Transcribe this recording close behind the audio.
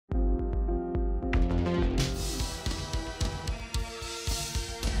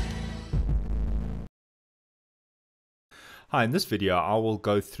Hi, in this video I will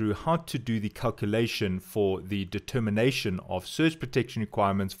go through how to do the calculation for the determination of surge protection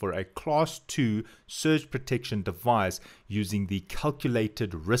requirements for a Class 2 surge protection device using the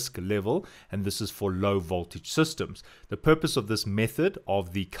calculated risk level, and this is for low voltage systems. The purpose of this method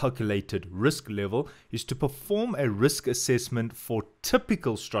of the calculated risk level is to perform a risk assessment for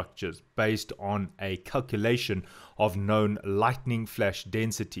typical structures based on a calculation of known lightning flash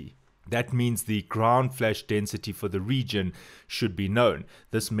density. That means the ground flash density for the region should be known.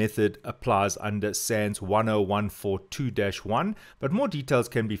 This method applies under SANS 10142-1, but more details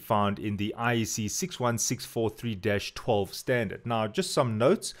can be found in the IEC 61643-12 standard. Now, just some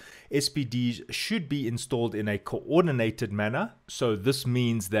notes. SPDs should be installed in a coordinated manner. So this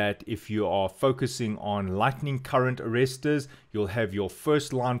means that if you are focusing on lightning current arresters, you'll have your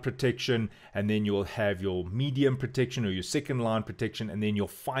first line protection, and then you'll have your medium protection or your second line protection, and then your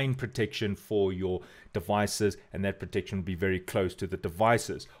fine protection for your devices, and that protection will be very close to the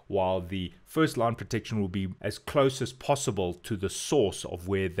devices, while the first line protection will be as close as possible to the source of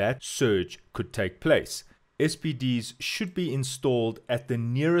where that surge could take place. SPDs should be installed at the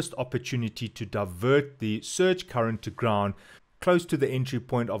nearest opportunity to divert the surge current to ground, close to the entry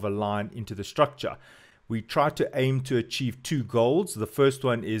point of a line into the structure. We try to aim to achieve two goals. The first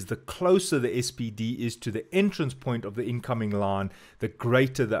one is the closer the SPD is to the entrance point of the incoming line, the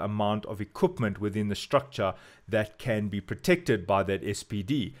greater the amount of equipment within the structure that can be protected by that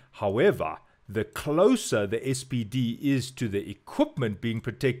SPD. However, the closer the SPD is to the equipment being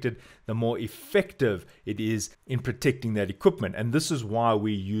protected, the more effective it is in protecting that equipment. And this is why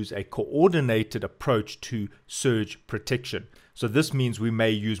we use a coordinated approach to surge protection. So this means we may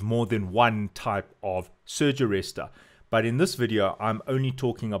use more than one type of surge arrestor. But in this video, I'm only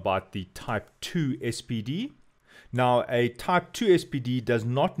talking about the Type 2 SPD. Now, a Type 2 SPD does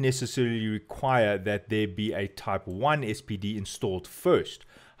not necessarily require that there be a Type 1 SPD installed first.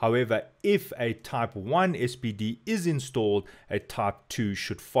 However, if a Type 1 SPD is installed, a Type 2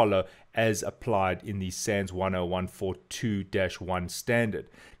 should follow as applied in the SANS 10142-1 standard.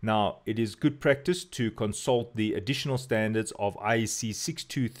 Now, it is good practice to consult the additional standards of IEC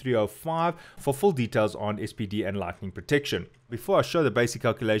 62305 for full details on SPD and lightning protection. Before I show the basic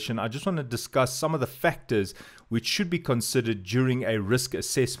calculation, I just want to discuss some of the factors which should be considered during a risk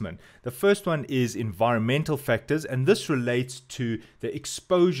assessment. The first one is environmental factors, and this relates to the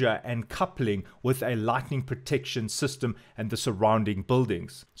exposure and coupling with a lightning protection system and the surrounding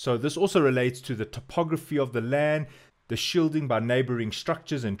buildings. So this also relates to the topography of the land, the shielding by neighboring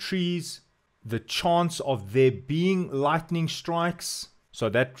structures and trees, the chance of there being lightning strikes. So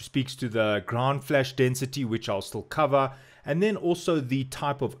that speaks to the ground flash density, which I'll still cover. And then also the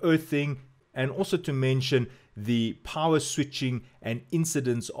type of earthing, and also to mention the power switching and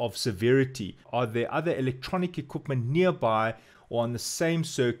incidence of severity. Are there other electronic equipment nearby or on the same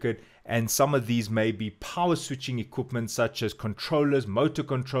circuit? And some of these may be power switching equipment such as controllers, motor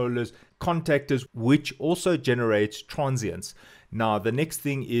controllers, contactors, which also generates transients. Now, the next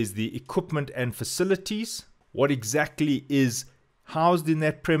thing is the equipment and facilities. What exactly is housed in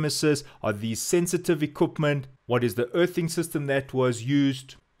that premises? Are these sensitive equipment? What is the earthing system that was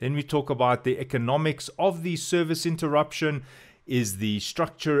used? Then we talk about the economics of the service interruption. Is the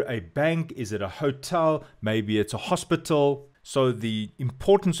structure a bank? Is it a hotel? Maybe it's a hospital. So the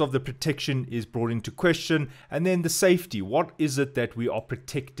importance of the protection is brought into question. And then the safety. What is it that we are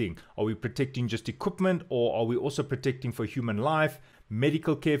protecting? Are we protecting just equipment, or are we also protecting for human life,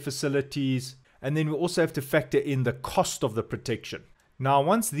 medical care facilities? And then we also have to factor in the cost of the protection. Now,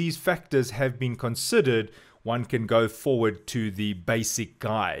 once these factors have been considered, one can go forward to the basic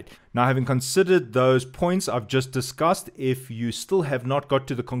guide. Now, having considered those points I've just discussed, if you still have not got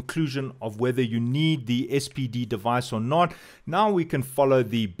to the conclusion of whether you need the SPD device or not, now we can follow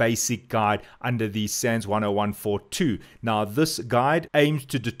the basic guide under the SANS 10142. Now, this guide aims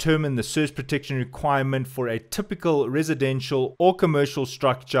to determine the surge protection requirement for a typical residential or commercial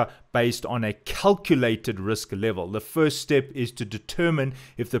structure based on a calculated risk level. The first step is to determine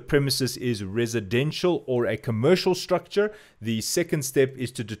if the premises is residential or a commercial structure. The second step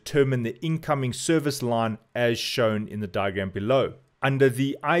is to determine the incoming service line as shown in the diagram below. Under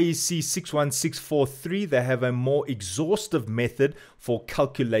the IEC 61643, they have a more exhaustive method for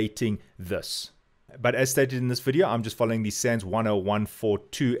calculating this. But as stated in this video, I'm just following the SANS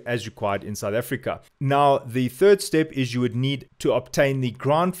 10142 as required in South Africa. Now, the third step is you would need to obtain the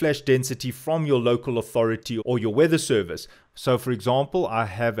ground flash density from your local authority or your weather service. So for example, I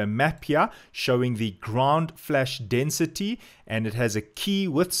have a map here showing the ground flash density, and it has a key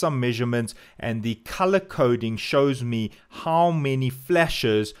with some measurements, and the color coding shows me how many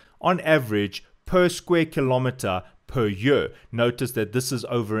flashes on average per square kilometer per year. Notice that this is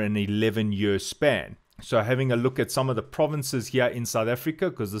over an 11-year span. So having a look at some of the provinces here in South Africa,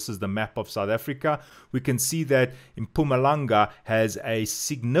 because this is the map of South Africa, we can see that Mpumalanga has a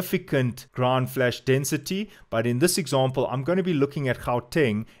significant ground flash density. But in this example, I'm going to be looking at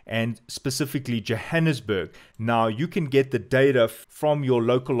Gauteng and specifically Johannesburg. Now, you can get the data from your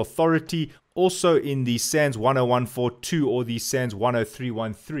local authority, also in the SANS 10142 or the SANS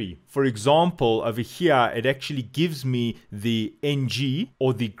 10313. For example, over here, it actually gives me the NG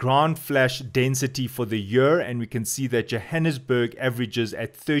or the ground flash density for the year, and we can see that Johannesburg averages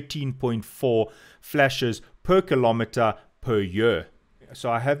at 13.4 flashes per kilometer per year. So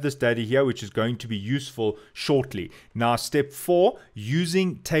I have this data here, which is going to be useful shortly. Now, step 4,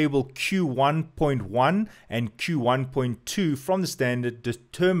 using table Q1.1 and Q1.2 from the standard,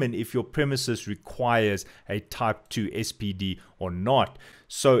 determine if your premises requires a type 2 SPD or not.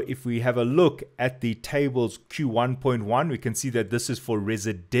 So if we have a look at the tables Q1.1, we can see that this is for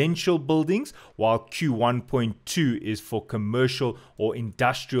residential buildings, while Q1.2 is for commercial or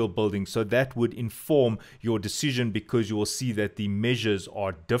industrial buildings. So that would inform your decision because you will see that the measures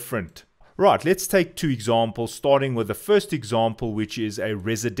are different. Right, let's take 2 examples, starting with the first example, which is a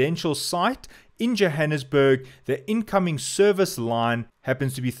residential site. In Johannesburg, the incoming service line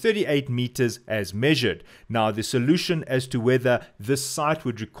happens to be 38 meters as measured. Now, the solution as to whether this site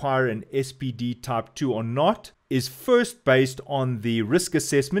would require an SPD type 2 or not is first based on the risk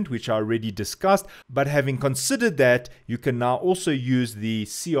assessment, which I already discussed. But having considered that, you can now also use the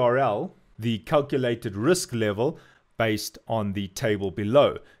CRL, the calculated risk level, based on the table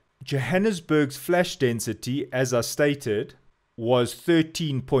below. Johannesburg's flash density, as I stated, was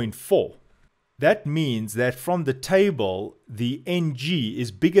 13.4. That means that from the table, the NG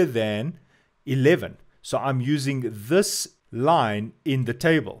is bigger than 11. So I'm using this line in the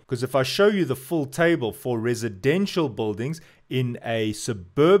table, because if I show you the full table for residential buildings in a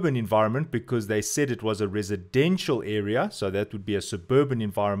suburban environment, because they said it was a residential area, so that would be a suburban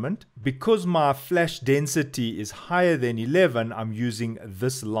environment, because my flash density is higher than 11, I'm using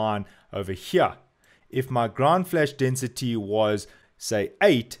this line over here. If my ground flash density was, say,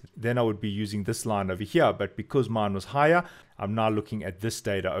 8, then I would be using this line over here. But because mine was higher, I'm now looking at this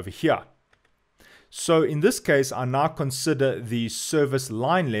data over here. So in this case, I now consider the service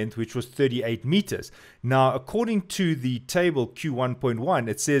line length, which was 38 meters. Now, according to the table Q1.1,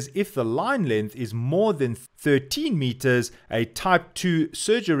 it says if the line length is more than 13 meters, a type 2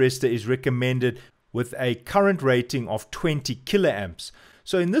 surge arrestor is recommended with a current rating of 20 kiloamps.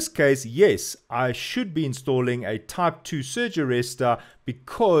 So in this case, yes, I should be installing a type 2 surge arrestor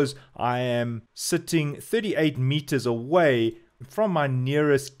because I am sitting 38 meters away from my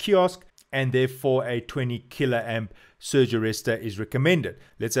nearest kiosk, and therefore a 20 kiloamp surge arrestor is recommended.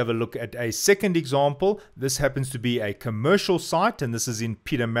 Let's have a look at a second example. This happens to be a commercial site, and this is in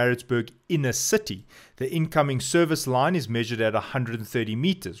Pietermaritzburg inner city. The incoming service line is measured at 130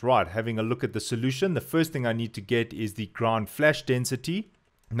 meters. Right, having a look at the solution, the first thing I need to get is the ground flash density.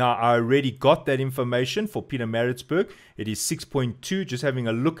 Now, I already got that information for Pietermaritzburg. It is 6.2. Just having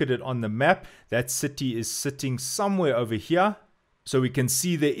a look at it on the map, that city is sitting somewhere over here. So we can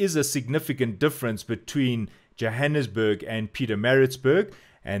see there is a significant difference between Johannesburg and Pietermaritzburg.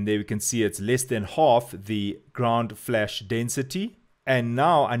 And there we can see it's less than half the ground flash density. And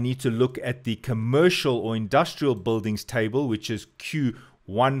now I need to look at the commercial or industrial buildings table, which is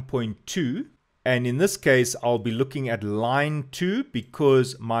Q1.2. And in this case, I'll be looking at line 2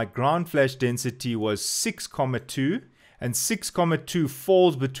 because my ground flash density was 6,2. And 6,2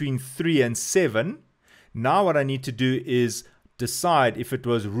 falls between 3 and 7. Now what I need to do is decide if it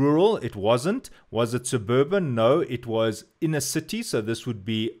was rural. It wasn't. Was it suburban? No, it was inner city. So this would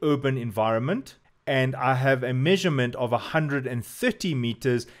be urban environment. And I have a measurement of 130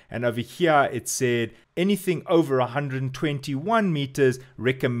 meters. And over here it said anything over 121 meters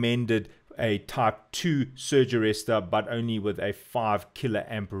recommended a type 2 surge arrestor, but only with a 5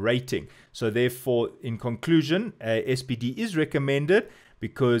 kiloamp rating. So therefore, in conclusion, a SPD is recommended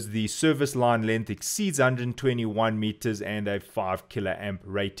because the service line length exceeds 121 meters and a 5 kiloamp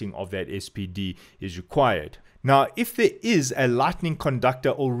rating of that SPD is required. Now, if there is a lightning conductor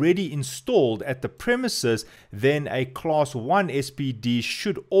already installed at the premises, then a class 1 SPD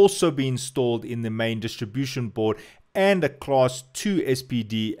should also be installed in the main distribution board and a class 2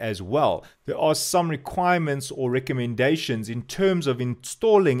 SPD as well. There are some requirements or recommendations in terms of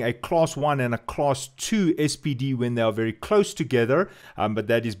installing a class 1 and a class 2 SPD when they are very close together, but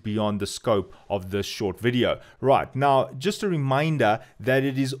that is beyond the scope of this short video. Right, now just a reminder that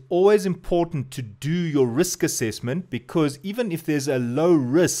it is always important to do your risk assessment, because even if there's a low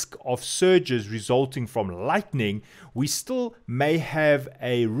risk of surges resulting from lightning, we still may have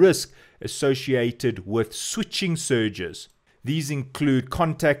a risk associated with switching surges. These include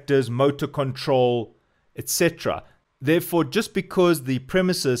contactors, motor control, etc. Therefore, just because the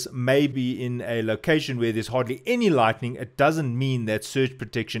premises may be in a location where there's hardly any lightning, it doesn't mean that surge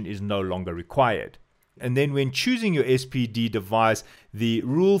protection is no longer required. And then when choosing your SPD device, the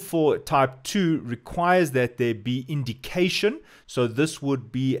rule for type 2 requires that there be indication. So this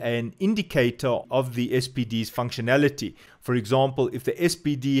would be an indicator of the SPD's functionality. For example, if the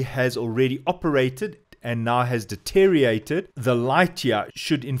SPD has already operated and now has deteriorated, the light here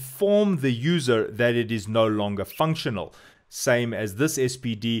should inform the user that it is no longer functional. Same as this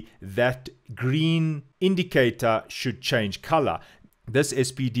SPD, that green indicator should change color. This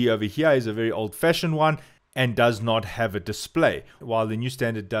SPD over here is a very old-fashioned one and does not have a display, while the new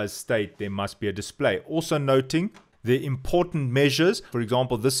standard does state there must be a display. Also noting the important measures. For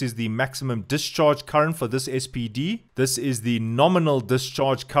example, this is the maximum discharge current for this SPD. This is the nominal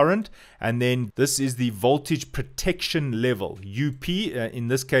discharge current. And then this is the voltage protection level, UP. In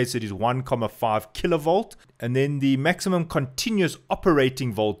this case, it is 1,5 kilovolt. And then the maximum continuous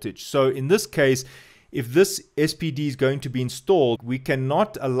operating voltage. So in this case, if this SPD is going to be installed, we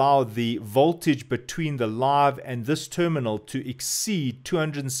cannot allow the voltage between the live and this terminal to exceed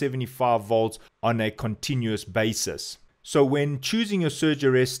 275 volts on a continuous basis. So when choosing your surge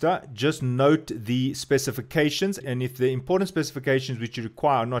arrestor, just note the specifications, and if the important specifications which you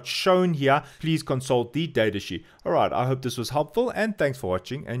require are not shown here, please consult the datasheet. Alright, I hope this was helpful, and thanks for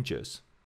watching, and cheers.